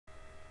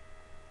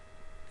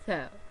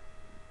So,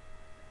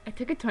 I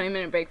took a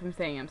 20-minute break from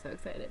saying I'm so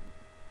excited.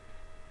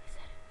 I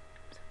said it.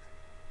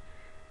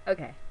 I'm so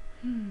excited. Okay.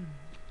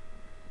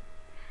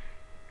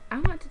 I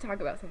want to talk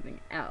about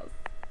something else.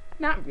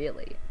 Not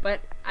really,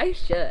 but I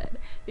should.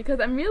 Because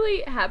I'm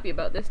really happy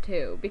about this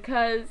too.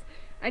 Because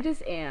I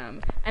just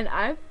am. And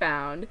I've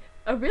found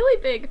a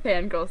really big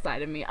fangirl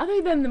side of me,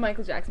 other than the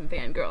Michael Jackson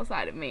fangirl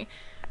side of me.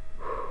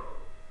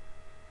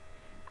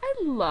 I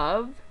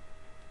love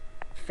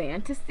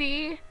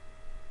fantasy.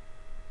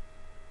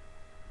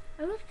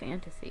 I love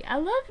fantasy. I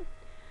love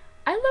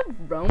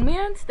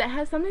romance that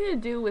has something to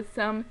do with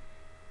some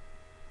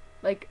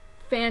like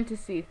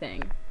fantasy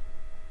thing.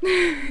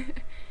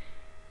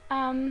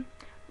 um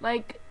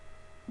like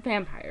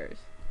vampires.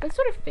 That's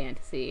sort of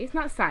fantasy. It's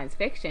not science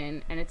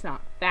fiction and it's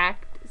not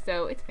fact,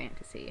 so it's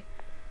fantasy.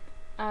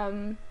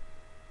 Um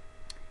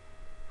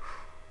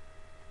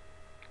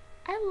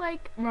I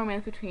like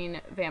romance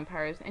between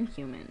vampires and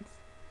humans.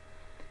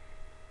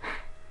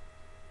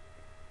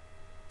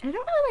 I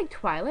don't really like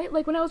Twilight.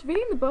 Like when I was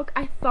reading the book,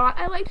 I thought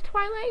I liked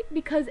Twilight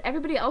because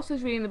everybody else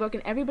was reading the book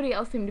and everybody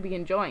else seemed to be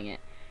enjoying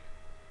it.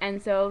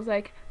 And so I was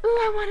like, ooh,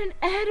 I want an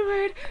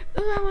Edward.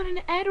 Ooh, I want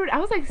an Edward. I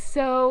was like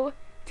so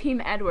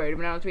team Edward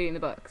when I was reading the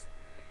books.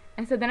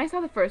 And so then I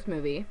saw the first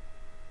movie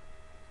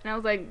and I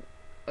was like,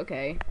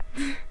 okay.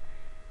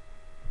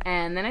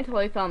 And then I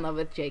totally fell in love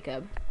with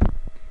Jacob.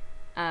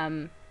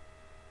 Um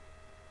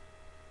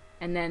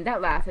and then that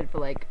lasted for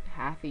like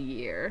half a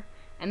year.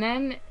 And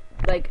then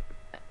like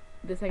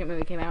the second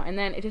movie came out, and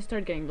then it just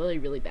started getting really,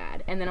 really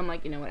bad. And then I'm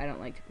like, you know what? I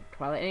don't like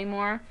Twilight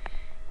anymore.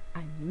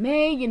 I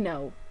may,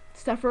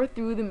 suffer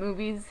through the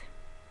movies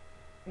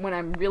when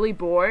I'm really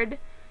bored,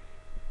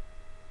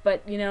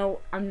 but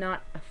I'm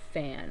not a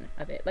fan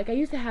of it. Like I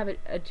used to have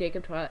a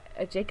Jacob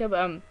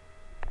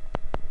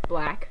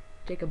Black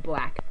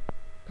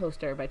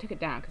poster, but I took it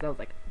down because I was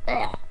like,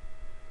 ugh,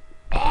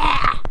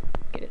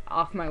 get it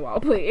off my wall,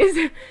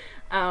 please.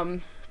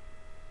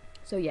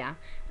 So yeah,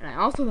 and I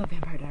also love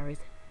Vampire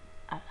Diaries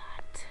a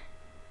lot.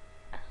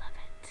 I love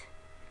it.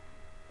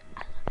 I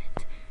love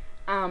it.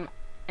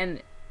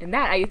 And in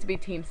that I used to be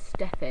Team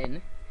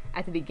Stefan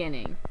at the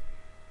beginning.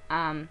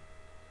 And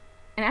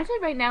actually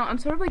right now I'm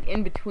sort of like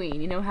in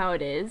between. You know how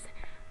it is.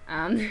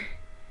 I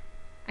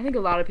think a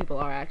lot of people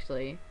are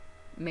actually.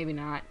 Maybe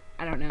not.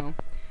 I don't know.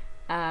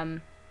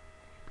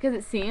 Because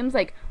it seems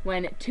like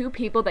when two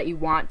people that you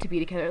want to be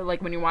together,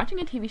 like when you're watching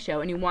a TV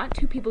show and you want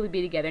two people to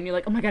be together and you're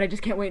like, oh my god, I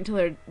just can't wait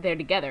until they're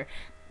together.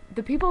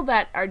 The people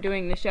that are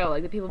doing the show,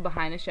 like the people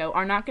behind the show,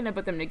 are not going to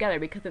put them together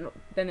because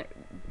then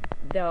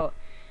they'll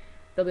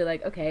be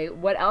like, okay,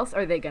 what else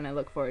are they going to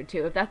look forward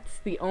to? If that's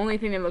the only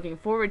thing they're looking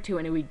forward to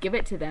and we give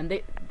it to them,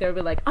 they'll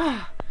be like,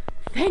 oh,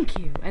 thank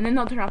you. And then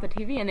they'll turn off the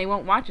TV and they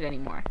won't watch it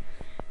anymore.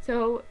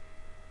 So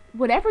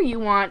whatever you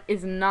want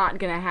is not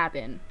going to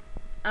happen.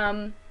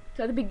 So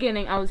at the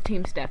beginning, I was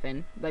Team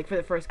Stefan, like for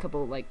the first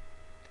couple like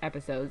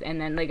episodes,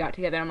 and then they got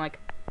together. And I'm like,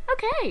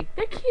 okay,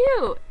 they're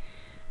cute.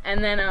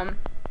 And then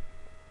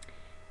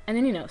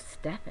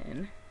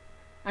Stefan.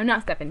 I'm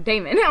not Stefan,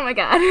 Damon. Oh my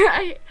god,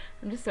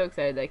 I'm just so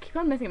excited. I keep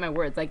on messing up my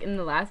words. Like in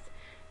the last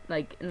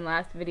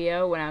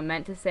video when I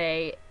meant to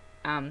say,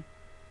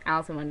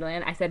 Alice in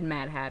Wonderland, I said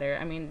Mad Hatter.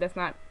 I mean, that's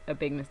not a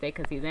big mistake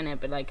because he's in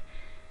it, but like,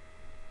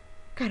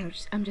 God,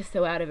 I'm just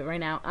so out of it right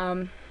now.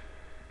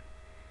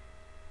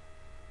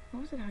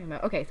 What was I talking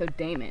about? Okay, so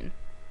Damon.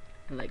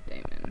 I like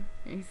Damon.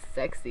 He's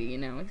sexy,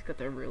 He's got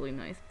a really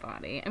nice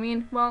body. I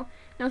mean, well,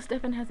 no,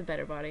 Stefan has a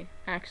better body,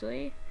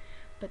 actually.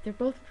 But they're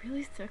both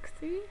really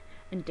sexy.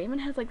 And Damon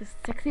has, like, this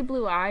sexy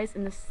blue eyes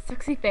and this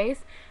sexy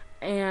face.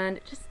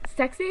 And just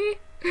sexy.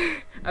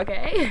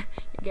 Okay?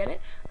 You get it?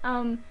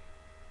 And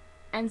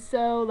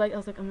so, like, I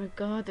was like, oh my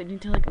god, they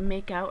need to, like,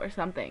 make out or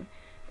something.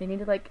 They need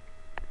to, like,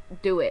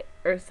 do it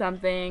or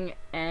something.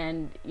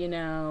 And,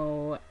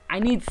 I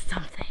need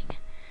something.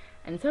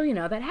 And so,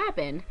 that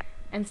happened.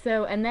 And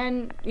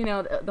then,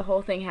 the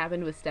whole thing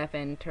happened with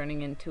Stefan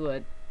turning into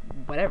a,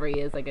 whatever he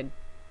is, like a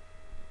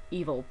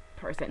evil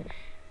person.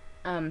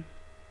 And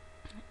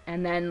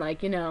then,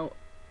 like,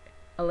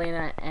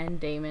 Elena and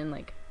Damon,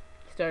 like,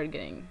 started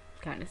getting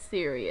kind of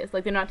serious.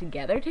 Like, they're not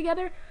together,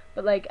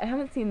 but, like, I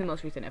haven't seen the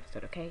most recent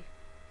episode, okay?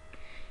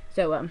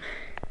 So,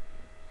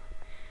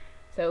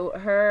 so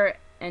her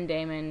and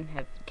Damon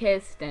have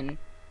kissed,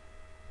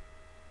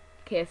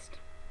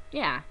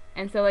 yeah.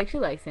 And so, like, she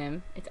likes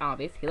him. It's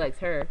obvious. He likes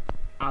her.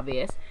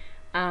 Obvious.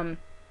 But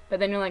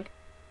then you're like,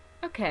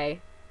 okay,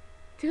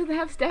 do they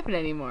have Stefan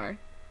anymore?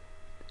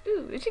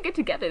 Ooh, they should get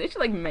together. They should,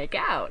 like, make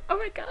out. Oh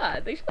my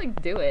god. They should,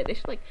 like, do it. They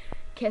should, like,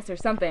 kiss or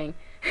something.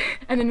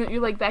 And then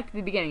you're, like, back to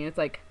the beginning. And it's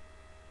like,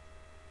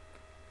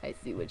 I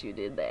see what you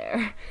did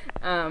there.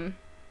 Oh,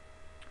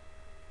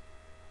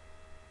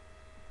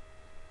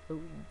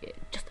 yeah.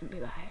 Justin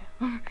Bieber.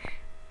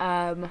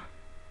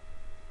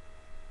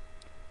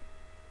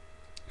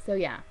 So,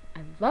 yeah. I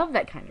love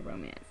that kind of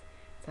romance.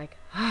 It's like,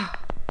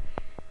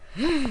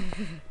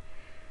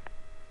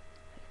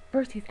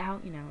 first he's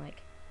out,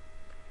 like,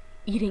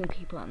 eating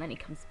people, and then he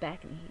comes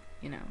back and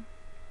he,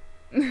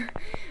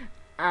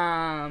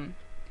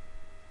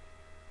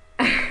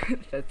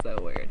 That's so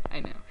weird. I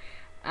know.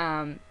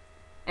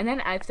 And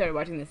then I've started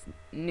watching this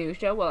new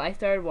show. Well, I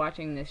started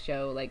watching this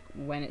show like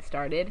when it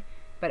started,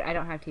 but I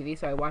don't have TV,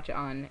 so I watch it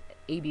on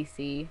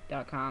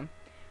abc.com.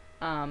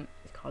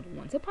 It's called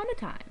Once Upon a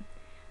Time.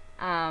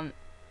 And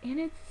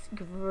it's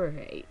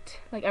great.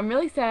 Like, I'm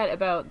really sad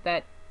about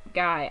that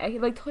guy. I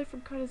like totally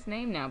forgot his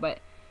name now, but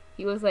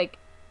he was like,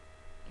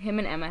 him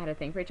and Emma had a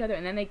thing for each other,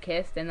 and then they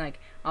kissed, and like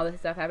all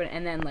this stuff happened,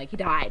 and then like he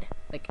died,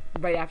 like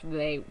right after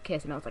they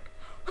kissed, and I was like,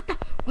 what the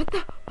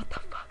fuck, what the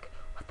fuck,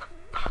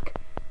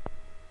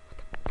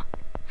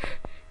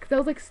 because I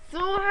was like so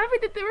happy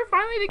that they were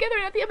finally together,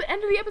 and at the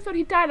end of the episode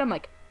he died. I'm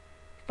like,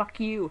 fuck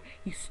you,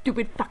 you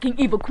stupid fucking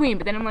evil queen.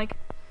 But then I'm like,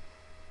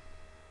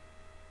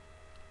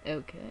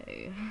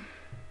 okay,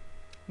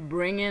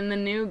 bring in the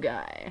new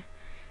guy.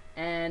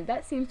 And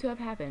that seems to have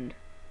happened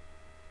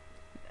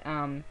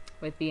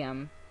with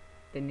the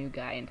new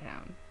guy in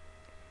town,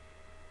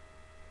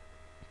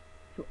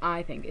 who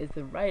I think is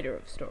the writer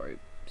of the story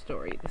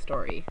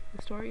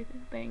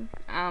thing.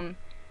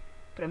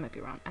 But I might be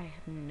wrong. I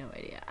have no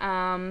idea.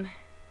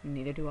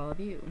 Neither do all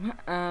of you.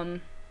 God.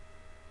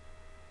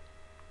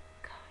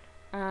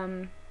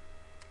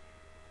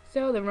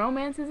 So the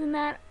romances in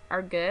that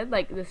are good,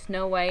 like the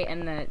Snow White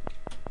and the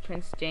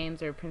Prince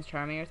James or Prince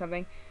Charming or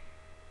something.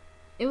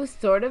 It was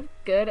sort of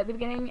good at the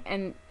beginning,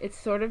 and it's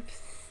sort of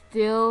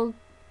still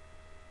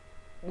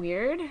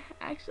weird,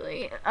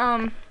 actually.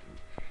 And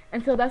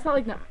so that's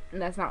not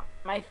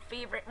my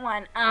favorite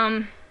one.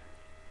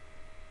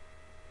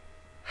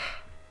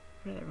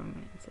 What other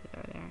romances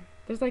are there?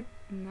 There's like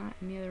not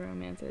any other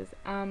romances.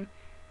 But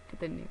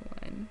the new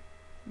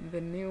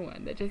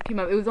one that just came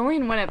up. It was only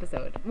in one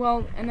episode.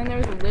 Well, and then there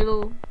was a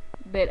little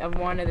bit of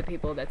one of the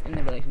people that's in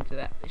the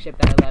relationship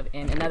that I love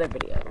in another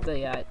video,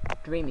 the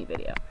Dreamy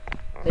video.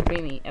 The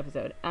Dreamy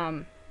episode.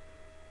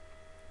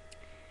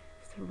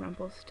 It's the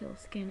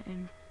Rumpelstiltskin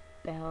and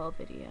Belle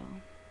video.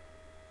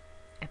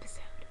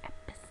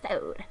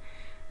 Episode.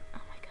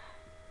 Oh my god.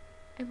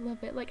 I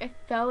love it. Like, I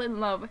fell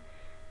in love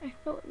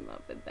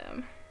with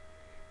them.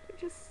 They're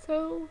just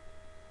so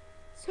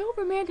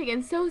romantic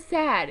and so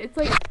sad. It's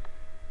like,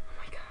 oh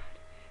my god.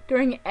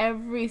 During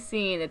every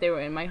scene that they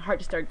were in, my heart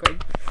just started going.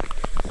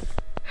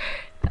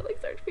 I like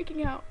started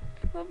freaking out.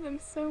 I love them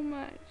so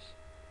much.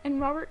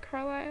 And Robert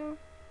Carlyle.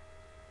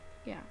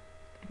 Yeah,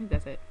 I think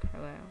that's it.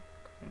 Carlyle.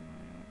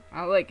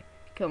 I'll like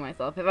kill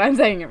myself if I'm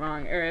saying it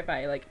wrong, or if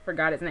I like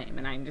forgot his name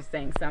and I'm just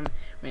saying some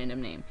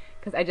random name,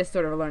 because I just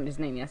sort of learned his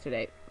name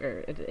yesterday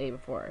or a day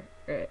before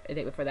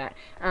that.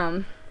 Oh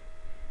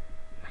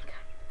my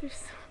god, they're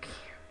so cute.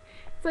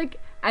 It's like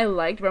I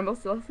liked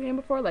Rumpelstiltskin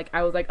before. Like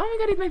I was like, oh my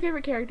god, he's my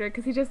favorite character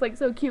because he's just like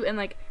so cute and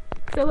like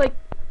so like.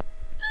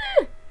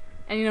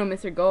 And you know,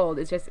 Mr. Gold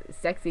is just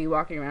sexy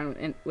walking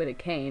around with a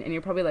cane, and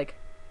you're probably like,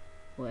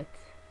 what?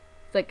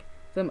 It's like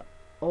some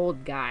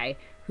old guy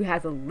who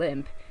has a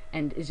limp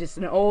and is just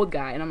an old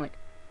guy, and I'm like,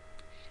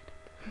 shut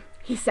up.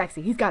 He's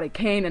sexy. He's got a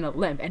cane and a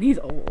limp, and he's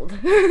old.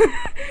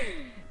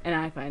 And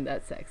I find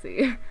that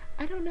sexy.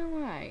 I don't know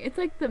why. It's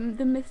like the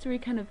mystery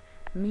kind of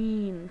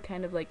mean,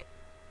 kind of like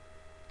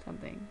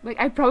something. Like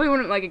I probably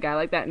wouldn't like a guy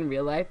like that in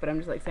real life, but I'm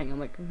just like saying, I'm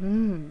like,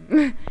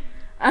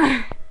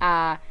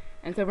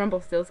 and so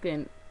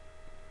Rumpelstiltskin,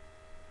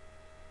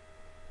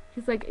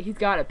 he's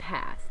got a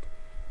past.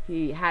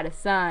 He had a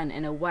son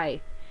and a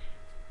wife,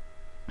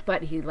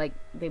 but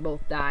they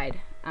both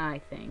died,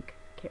 I think.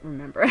 Can't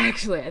remember,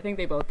 actually. I think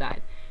they both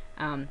died.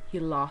 He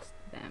lost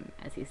them,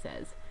 as he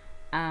says.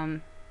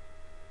 And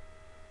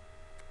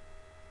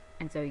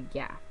so,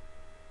 yeah.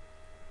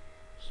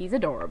 He's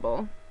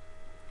adorable.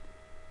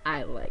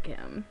 I like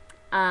him.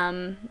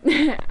 I'm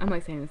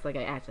like saying this like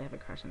I actually have a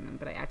crush on them,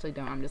 but I actually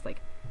don't. I'm just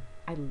like,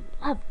 I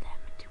love them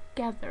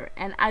together,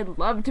 and I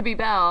love to be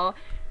Belle.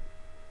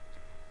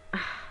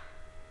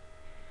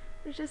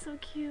 They're just so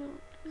cute.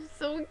 They're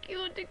so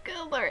cute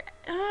together.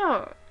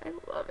 Oh, I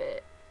love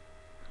it.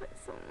 I love it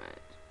so much.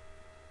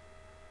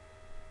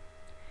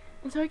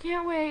 And so I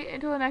can't wait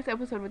until the next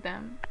episode with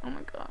them. Oh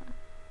my god.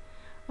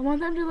 I want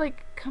them to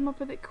like come up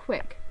with it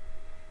quick.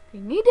 They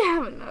need to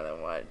have another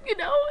one. You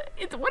know?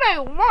 It's what I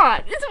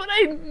want. It's what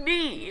I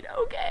need.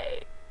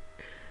 Okay.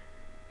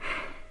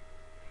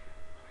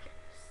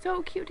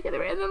 So cute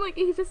together. And then like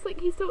he's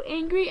so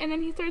angry, and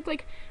then he starts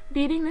like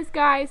beating this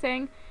guy,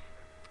 saying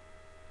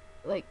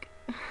like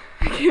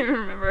I can't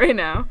remember right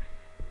now.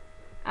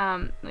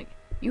 Like,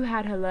 you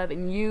had her love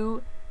and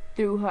you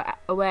threw her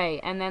away,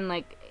 and then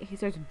like he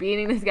starts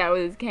beating this guy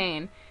with his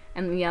cane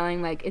and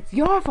yelling like, it's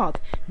your fault,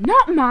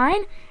 not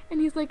mine.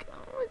 And he's like,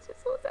 oh, it's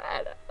just so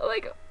sad.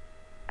 Like,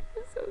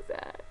 it's so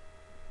sad.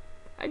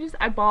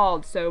 I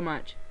bawled so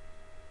much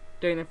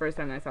during the first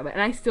time that I saw that,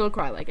 and I still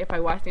cry. Like, if I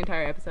watch the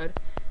entire episode,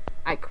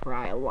 I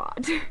cry a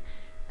lot.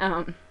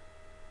 I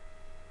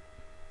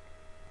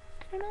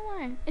don't know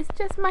why. It's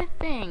just my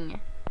thing.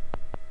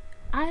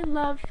 I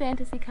love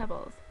fantasy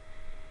couples.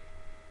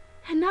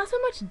 And not so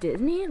much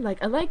Disney.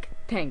 Like, I like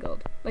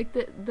Tangled. Like,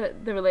 the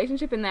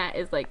relationship in that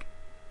is, like,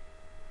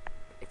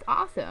 it's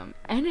awesome.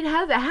 And it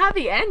has a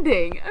happy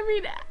ending. I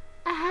mean,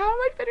 how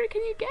much better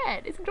can you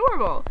get? It's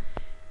adorable.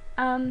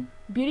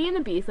 Beauty and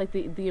the Beast, like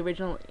the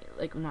original,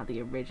 like not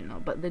the original,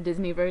 but the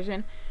Disney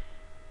version,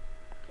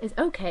 is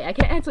okay. I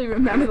can't actually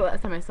remember the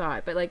last time I saw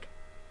it, but like,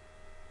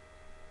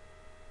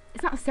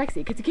 it's not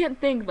sexy because you can't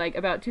think like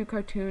about two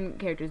cartoon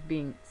characters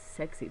being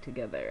sexy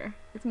together.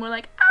 It's more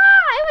like,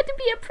 I want to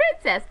be a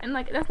princess, and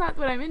like that's not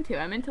what I'm into.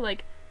 I'm into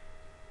like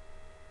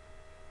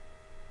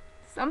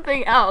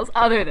something else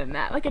other than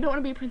that. Like I don't want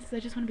to be a princess. I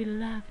just want to be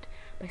loved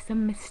by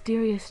some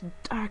mysterious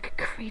dark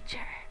creature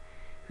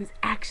who's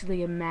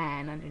actually a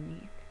man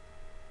underneath.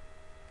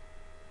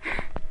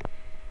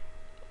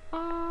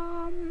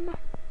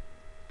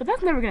 But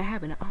that's never gonna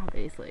happen,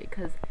 obviously,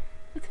 because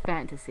it's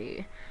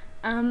fantasy.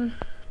 What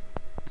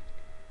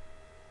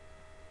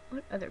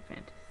other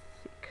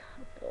fantasy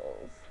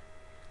couples?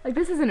 Like,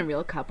 this isn't a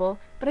real couple,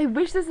 but I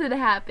wish this had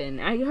happened.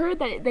 I heard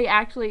that they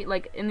actually,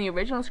 like, in the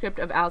original script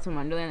of Alice in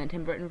Wonderland, the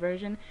Tim Burton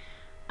version,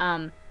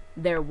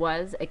 there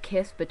was a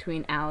kiss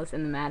between Alice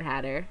and the Mad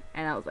Hatter,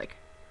 and I was like,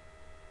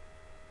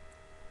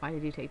 why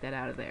did you take that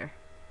out of there?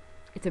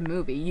 It's a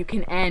movie. You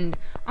can end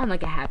on,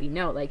 like, a happy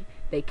note. Like,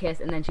 they kiss,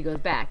 and then she goes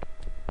back.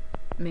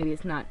 Maybe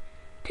it's not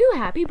too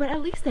happy, but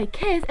at least they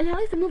kiss, and at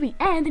least the movie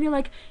ends, and you're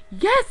like,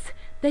 yes,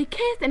 they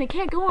kissed, and it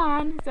can't go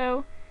on,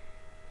 so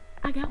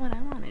I got what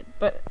I wanted.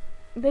 But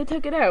they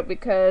took it out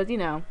because, you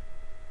know,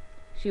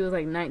 she was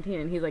like 19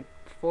 and he's like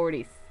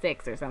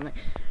 46 or something.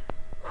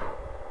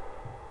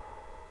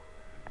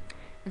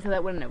 And so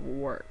that wouldn't have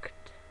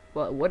worked.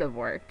 Well, it would have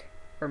worked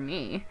for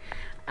me.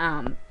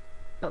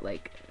 But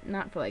like,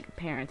 not for like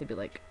parents to be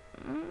like,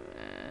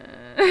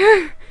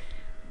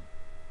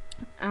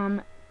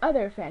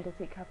 other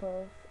fantasy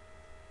couples.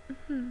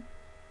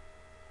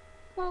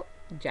 Well,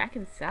 Jack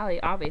and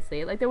Sally,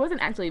 obviously. Like, there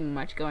wasn't actually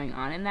much going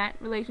on in that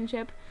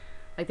relationship.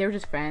 Like, they were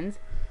just friends.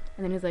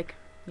 And then he's like,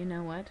 you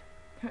know what?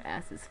 Her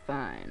ass is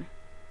fine.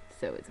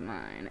 So is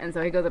mine. And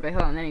so he goes up a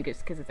hill and then he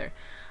just kisses her.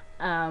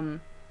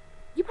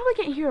 You probably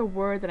can't hear a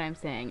word that I'm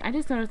saying. I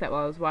just noticed that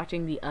while I was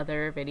watching the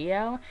other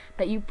video,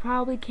 that you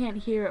probably can't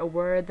hear a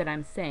word that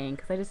I'm saying,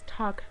 because I just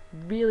talk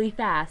really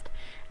fast.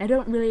 I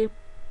don't really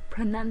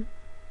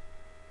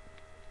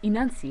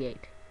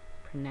enunciate.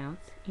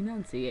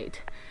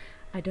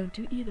 I don't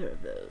do either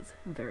of those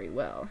very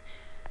well.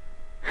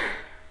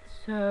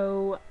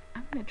 So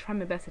I'm going to try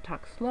my best to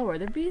talk slower.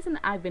 The reason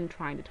I've been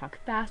trying to talk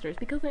faster is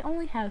because I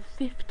only have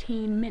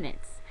 15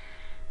 minutes.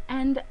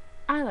 And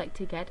I like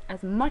to get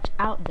as much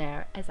out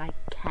there as I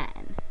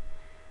can.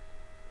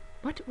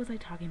 What was I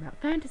talking about?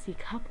 Fantasy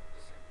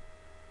couples.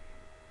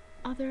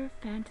 Other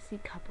fantasy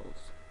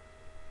couples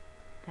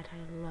that I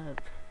love.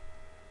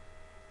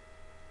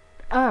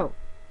 Oh,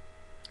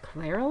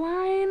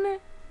 Caroline?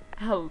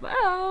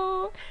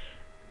 Hello!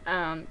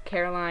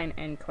 Caroline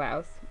and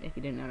Klaus, if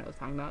you didn't know what I was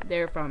talking about,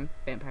 they're from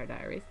Vampire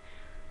Diaries.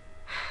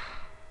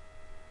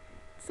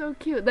 So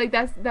cute. Like,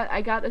 that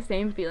I got the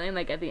same feeling,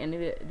 like, at the end of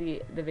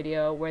the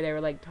video where they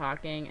were, like,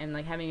 talking and,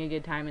 like, having a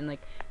good time and,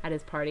 like, at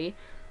his party.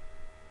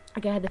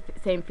 Like, I had the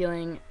same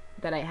feeling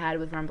that I had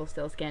with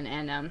Rumpelstiltskin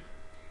and,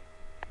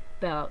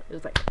 Belle. It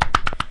was like...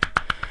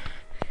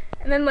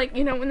 And then, like,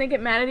 you know, when they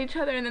get mad at each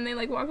other and then they,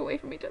 like, walk away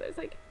from each other, it's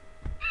like...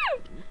 I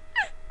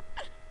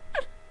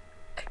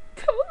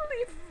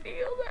totally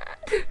feel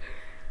that.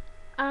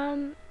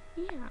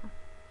 Yeah.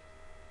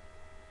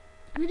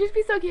 And they'd just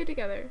be so cute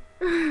together.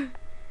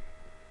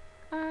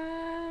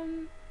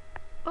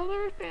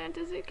 Other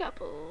fantasy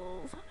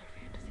couples. I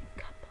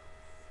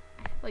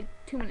have like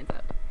 2 minutes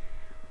left.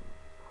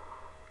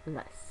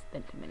 Less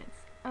than 2 minutes.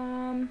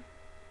 Fantasy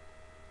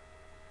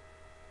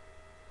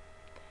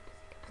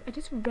couples. I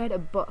just read a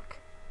book.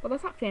 Well,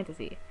 that's not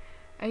fantasy.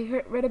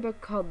 I read a book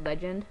called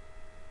Legend.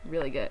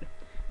 Really good.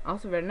 I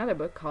also read another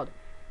book called,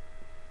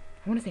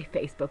 I want to say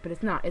Facebook, but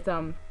it's not. It's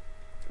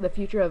The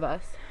Future of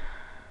Us.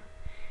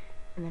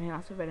 And then I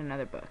also read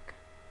another book.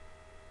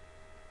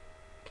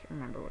 Can't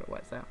remember what it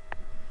was though.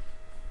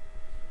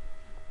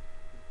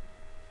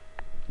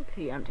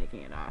 Okay, I'm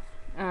taking it off.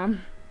 It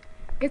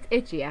gets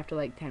itchy after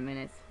like 10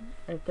 minutes.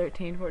 Or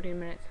 13, 14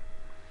 minutes.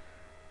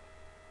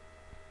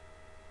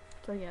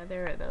 So yeah,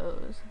 there are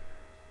those.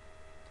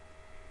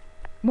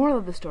 Moral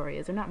of the story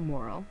is, or not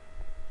moral,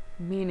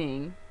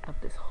 meaning of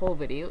this whole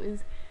video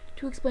is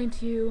to explain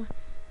to you,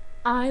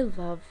 I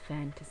love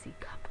fantasy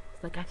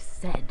couples. Like I've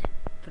said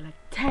for like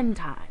 10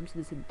 times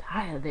this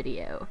entire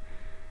video.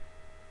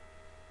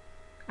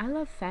 I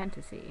love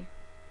fantasy.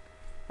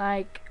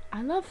 Like,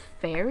 I love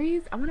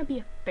fairies. I want to be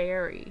a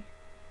fairy.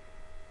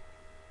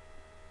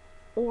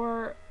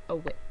 Or a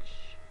witch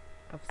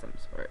of some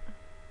sort.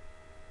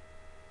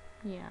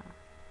 Yeah.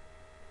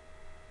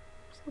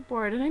 I'm so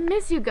bored and I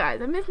miss you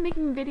guys. I miss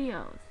making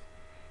videos.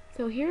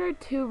 So here are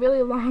 2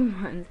 really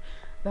long ones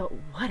about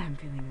what I'm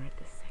feeling right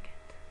this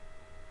second.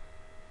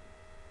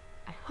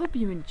 I hope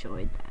you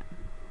enjoyed them.